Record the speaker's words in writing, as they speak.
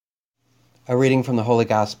A reading from the Holy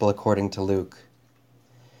Gospel according to Luke.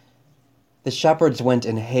 The shepherds went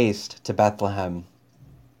in haste to Bethlehem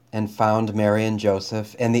and found Mary and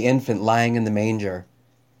Joseph and the infant lying in the manger.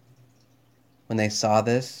 When they saw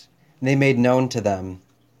this, they made known to them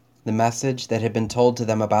the message that had been told to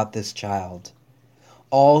them about this child.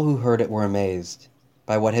 All who heard it were amazed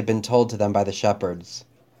by what had been told to them by the shepherds.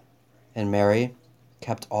 And Mary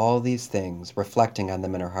kept all these things, reflecting on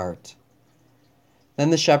them in her heart. Then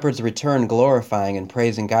the shepherds returned, glorifying and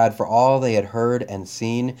praising God for all they had heard and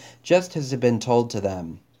seen, just as had been told to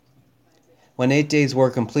them. When 8 days were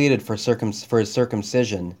completed for his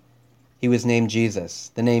circumcision, he was named Jesus,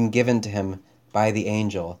 the name given to him by the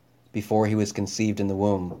angel before he was conceived in the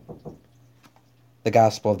womb. The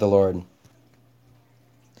Gospel of the Lord.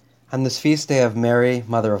 On this feast day of Mary,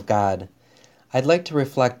 Mother of God, I'd like to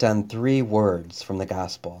reflect on 3 words from the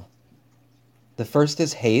Gospel. The first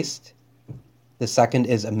is haste. The second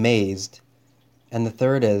is amazed, and the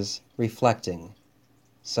third is reflecting.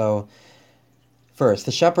 So, first,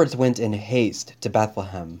 the shepherds went in haste to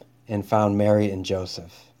Bethlehem and found Mary and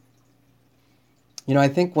Joseph. I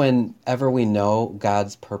think whenever we know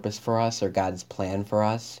God's purpose for us or God's plan for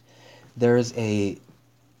us, there's a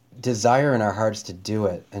desire in our hearts to do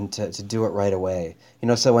it and to do it right away.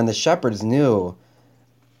 So when the shepherds knew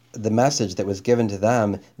the message that was given to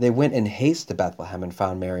them, they went in haste to Bethlehem and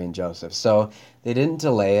found Mary and Joseph. So they didn't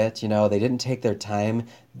delay it, they didn't take their time.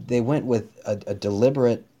 They went with a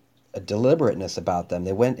deliberateness about them.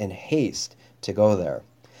 They went in haste to go there.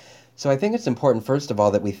 So I think it's important, first of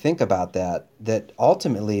all, that we think about that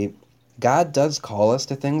ultimately God does call us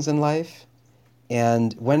to things in life.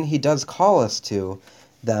 And when he does call us to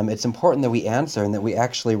them, it's important that we answer and that we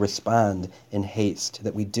actually respond in haste,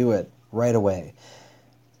 that we do it right away.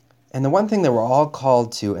 And the one thing that we're all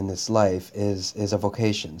called to in this life is a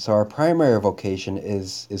vocation. So our primary vocation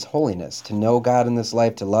is holiness, to know God in this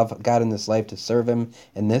life, to love God in this life, to serve him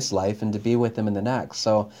in this life, and to be with him in the next.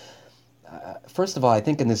 So first of all, I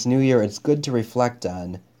think in this new year, it's good to reflect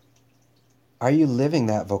on, are you living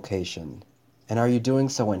that vocation? And are you doing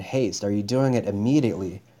so in haste? Are you doing it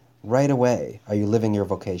immediately, right away? Are you living your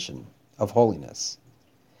vocation of holiness?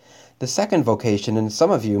 The second vocation, and some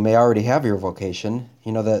of you may already have your vocation,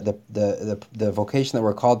 the vocation that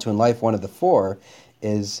we're called to in life, one of the 4,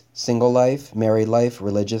 is single life, married life,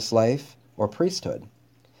 religious life, or priesthood.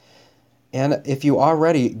 And if you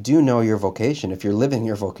already do know your vocation, if you're living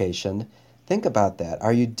your vocation, think about that.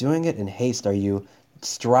 Are you doing it in haste? Are you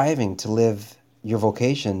striving to live your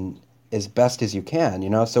vocation as best as you can?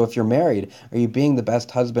 So if you're married, are you being the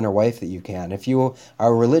best husband or wife that you can? If you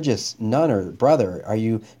are a religious nun or brother, are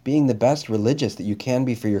you being the best religious that you can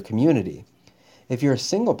be for your community? If you're a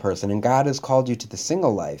single person and God has called you to the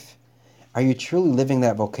single life, are you truly living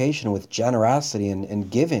that vocation with generosity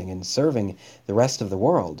and giving and serving the rest of the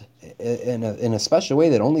world in a special way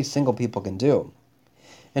that only single people can do?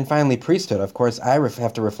 And finally, priesthood. Of course, I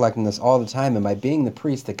have to reflect on this all the time. Am I being the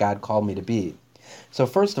priest that God called me to be? So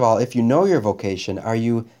first of all, if you know your vocation, are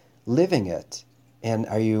you living it? And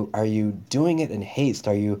are you doing it in haste?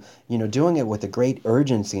 Are you doing it with a great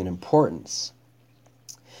urgency and importance?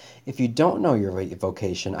 If you don't know your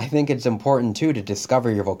vocation, I think it's important too to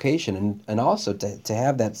discover your vocation and also to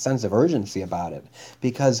have that sense of urgency about it.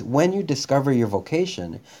 Because when you discover your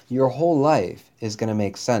vocation, your whole life is going to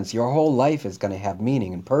make sense. Your whole life is going to have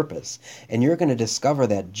meaning and purpose. And you're going to discover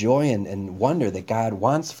that joy and wonder that God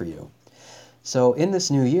wants for you. So in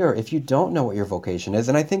this new year, if you don't know what your vocation is,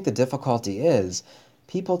 and I think the difficulty is,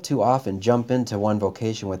 people too often jump into one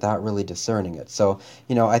vocation without really discerning it. So,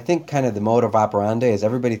 I think kind of the modus operandi is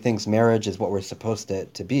everybody thinks marriage is what we're supposed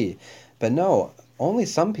to be. But no, only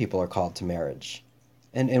some people are called to marriage.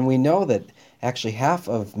 And we know that actually half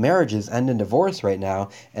of marriages end in divorce right now,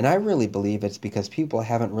 and I really believe it's because people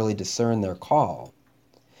haven't really discerned their call.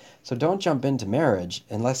 So don't jump into marriage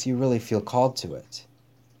unless you really feel called to it.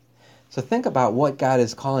 So think about what God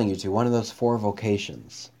is calling you to, one of those 4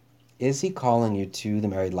 vocations. Is he calling you to the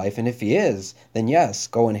married life? And if he is, then yes,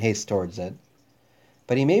 go in haste towards it.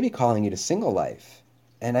 But he may be calling you to single life.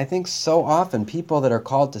 And I think so often people that are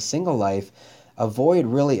called to single life avoid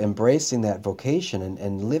really embracing that vocation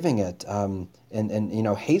and living it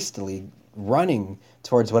and hastily running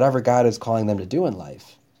towards whatever God is calling them to do in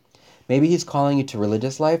life. Maybe he's calling you to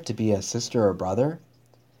religious life, to be a sister or brother.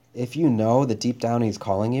 If you know that deep down he's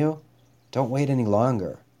calling you, don't wait any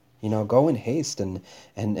longer. Go in haste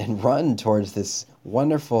and run towards this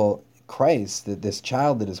wonderful Christ, this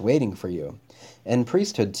child that is waiting for you. And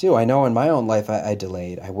priesthood too. I know in my own life I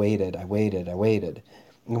delayed. I waited.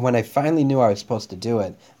 And when I finally knew I was supposed to do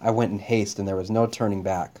it, I went in haste and there was no turning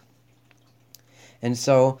back. And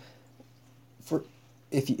so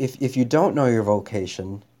if you don't know your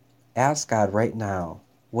vocation, ask God right now,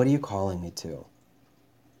 what are you calling me to?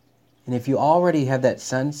 And if you already have that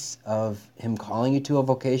sense of Him calling you to a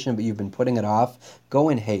vocation, but you've been putting it off, go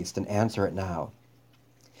in haste and answer it now.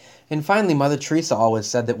 And finally, Mother Teresa always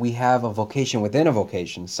said that we have a vocation within a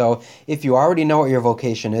vocation. So if you already know what your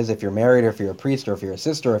vocation is, if you're married, or if you're a priest, or if you're a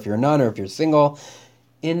sister, or if you're a nun, or if you're single,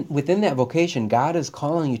 within that vocation, God is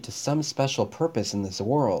calling you to some special purpose in this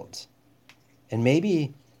world. And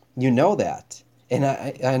maybe you know that. And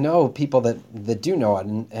I know people that do know it,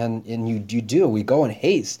 and you do. We go in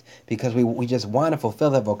haste because we just want to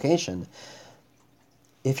fulfill that vocation.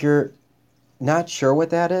 If you're not sure what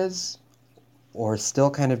that is, or still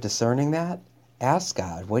kind of discerning that, ask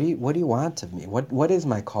God, what do you want of me? What is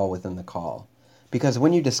my call within the call? Because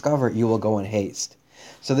when you discover it, you will go in haste.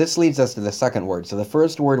 So this leads us to the second word. So the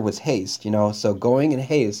first word was haste, so going in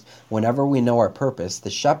haste whenever we know our purpose. The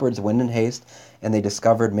shepherds went in haste and they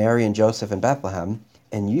discovered Mary and Joseph in Bethlehem.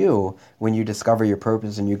 And you, when you discover your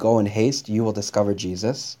purpose and you go in haste, you will discover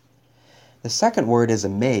Jesus. The second word is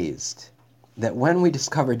amazed. That when we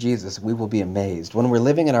discover Jesus, we will be amazed. When we're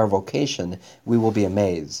living in our vocation, we will be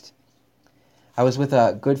amazed. I was with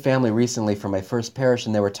a good family recently from my first parish,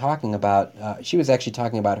 and they were talking about, she was actually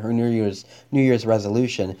talking about her New Year's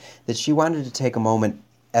resolution, that she wanted to take a moment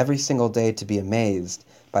every single day to be amazed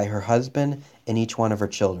by her husband and each one of her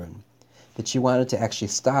children. That she wanted to actually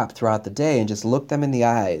stop throughout the day and just look them in the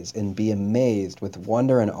eyes and be amazed with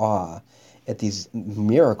wonder and awe at these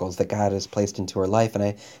miracles that God has placed into her life. And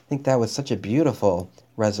I think that was such a beautiful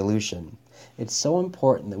resolution. It's so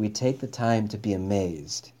important that we take the time to be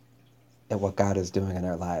amazed at what God is doing in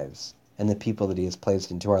our lives and the people that He has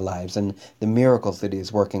placed into our lives and the miracles that He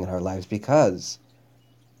is working in our lives, because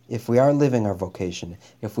if we are living our vocation,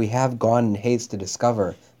 if we have gone in haste to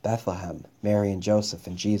discover Bethlehem, Mary and Joseph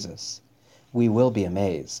and Jesus, we will be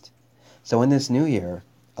amazed. So in this new year,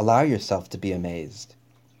 allow yourself to be amazed.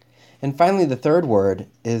 And finally, the third word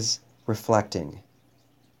is reflecting.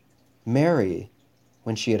 Mary,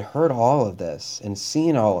 when she had heard all of this and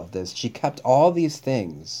seen all of this, she kept all these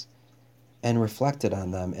things and reflected on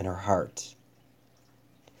them in her heart.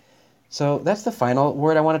 So that's the final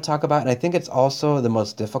word I want to talk about, and I think it's also the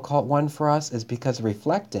most difficult one for us, is because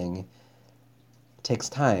reflecting takes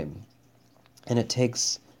time, and it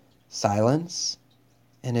takes silence,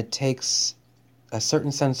 and it takes a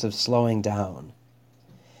certain sense of slowing down.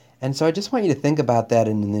 And so I just want you to think about that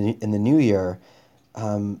in the new year,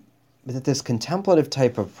 that this contemplative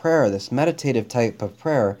type of prayer, this meditative type of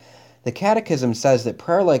prayer, the Catechism says that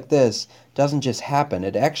prayer like this doesn't just happen.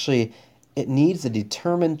 It needs a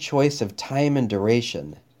determined choice of time and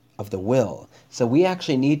duration of the will. So we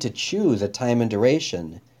actually need to choose a time and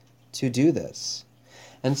duration to do this.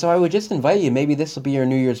 And so I would just invite you, maybe this will be your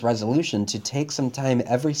New Year's resolution, to take some time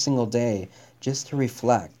every single day just to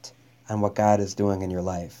reflect on what God is doing in your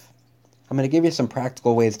life. I'm going to give you some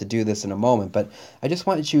practical ways to do this in a moment, but I just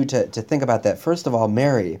want you to think about that. First of all,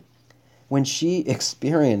 Mary, when she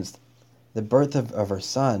experienced the birth of her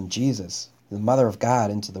son, Jesus, the mother of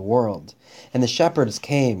God, into the world, and the shepherds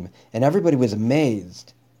came, and everybody was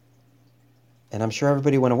amazed, and I'm sure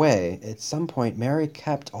everybody went away, at some point Mary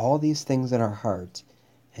kept all these things in her heart,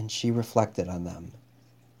 and she reflected on them.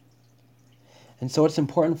 And so it's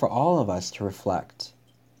important for all of us to reflect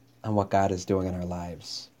on what God is doing in our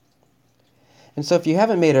lives. And so if you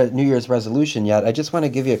haven't made a New Year's resolution yet, I just want to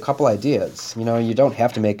give you a couple ideas. You don't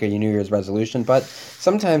have to make a New Year's resolution, but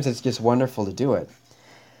sometimes it's just wonderful to do it.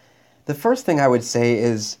 The first thing I would say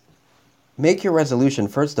is make your resolution,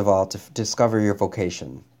 first of all, to discover your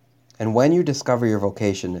vocation. And when you discover your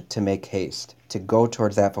vocation, to make haste, to go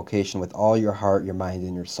towards that vocation with all your heart, your mind,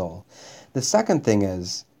 and your soul. The second thing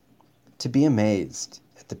is to be amazed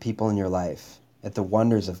at the people in your life, at the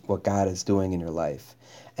wonders of what God is doing in your life.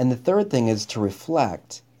 And the third thing is to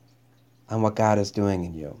reflect on what God is doing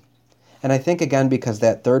in you. And I think, again, because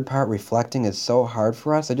that third part, reflecting, is so hard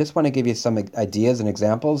for us, I just want to give you some ideas and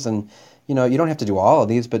examples. And, you don't have to do all of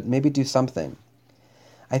these, but maybe do something.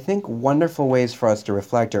 I think wonderful ways for us to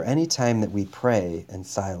reflect are any time that we pray in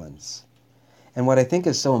silence. And what I think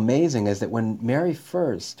is so amazing is that when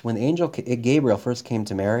the angel Gabriel first came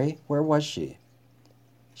to Mary, where was she?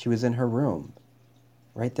 She was in her room,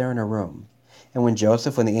 right there in her room. And when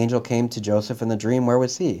the angel came to Joseph in the dream, where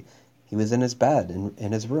was he? He was in his bed,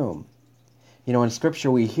 in his room. In Scripture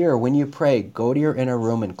we hear, when you pray, go to your inner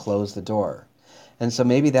room and close the door. And so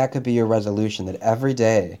maybe that could be your resolution, that every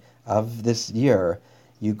day of this year,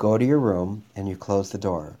 you go to your room and you close the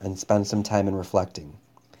door and spend some time in reflecting.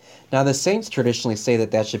 Now, the saints traditionally say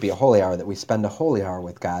that that should be a holy hour, that we spend a holy hour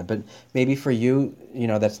with God. But maybe for you,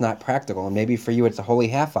 that's not practical. And maybe for you, it's a holy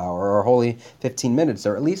half hour or a holy 15 minutes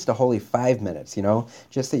or at least a holy 5 minutes,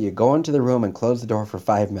 just that you go into the room and close the door for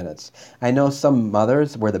 5 minutes. I know some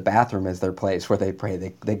mothers where the bathroom is their place where they pray.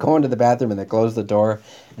 They go into the bathroom and they close the door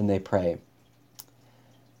and they pray.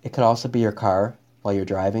 It could also be your car while you're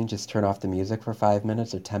driving. Just turn off the music for 5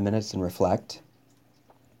 minutes or 10 minutes and reflect.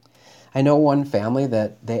 I know one family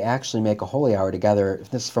that they actually make a holy hour together.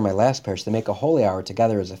 This is for my last parish. They make a holy hour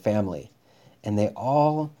together as a family. And the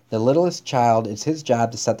littlest child, it's his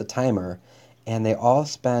job to set the timer, and they all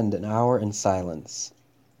spend an hour in silence.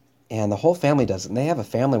 And the whole family does it. And they have a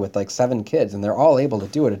family with like 7 kids, and they're all able to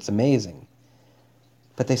do it. It's amazing.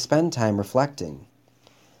 But they spend time reflecting.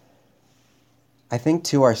 I think,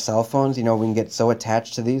 too, our cell phones, we can get so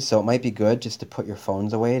attached to these, so it might be good just to put your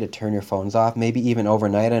phones away, to turn your phones off, maybe even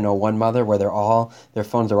overnight. I know one mother where their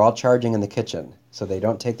phones are all charging in the kitchen, so they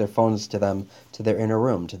don't take their phones to their inner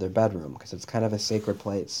room, to their bedroom, because it's kind of a sacred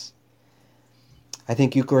place. I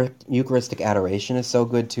think Eucharistic adoration is so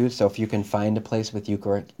good, too, so if you can find a place with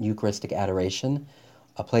Eucharistic adoration,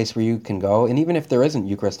 a place where you can go, and even if there isn't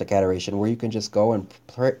Eucharistic adoration, where you can just go and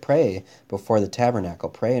pray before the tabernacle,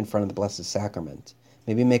 pray in front of the Blessed Sacrament.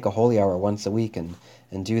 Maybe make a holy hour once a week and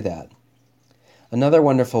do that. Another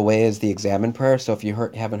wonderful way is the Examen Prayer. So if you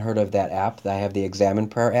haven't heard of that app, I have the Examen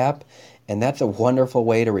Prayer app, and that's a wonderful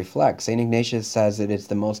way to reflect. St. Ignatius says that it's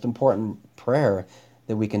the most important prayer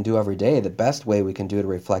that we can do every day. The best way we can do to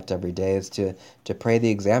reflect every day is to pray the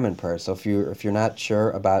Examen Prayer. So if you're not sure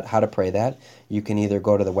about how to pray that, you can either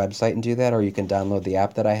go to the website and do that, or you can download the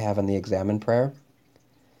app that I have on the Examen Prayer.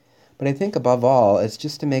 But I think above all, it's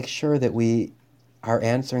just to make sure that we are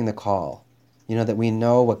answering the call. That we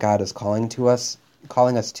know what God is calling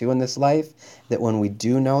us to in this life, that when we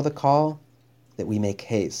do know the call, that we make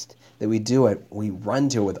haste, that we do it, we run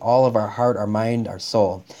to it with all of our heart, our mind, our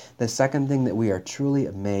soul. The second thing, that we are truly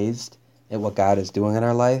amazed at what God is doing in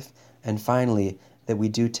our life. And finally, that we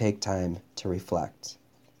do take time to reflect.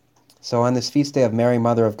 So on this feast day of Mary,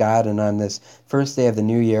 Mother of God, and on this first day of the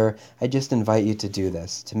new year, I just invite you to do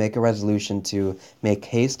this, to make a resolution to make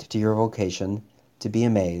haste to your vocation, to be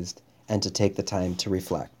amazed, and to take the time to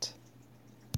reflect.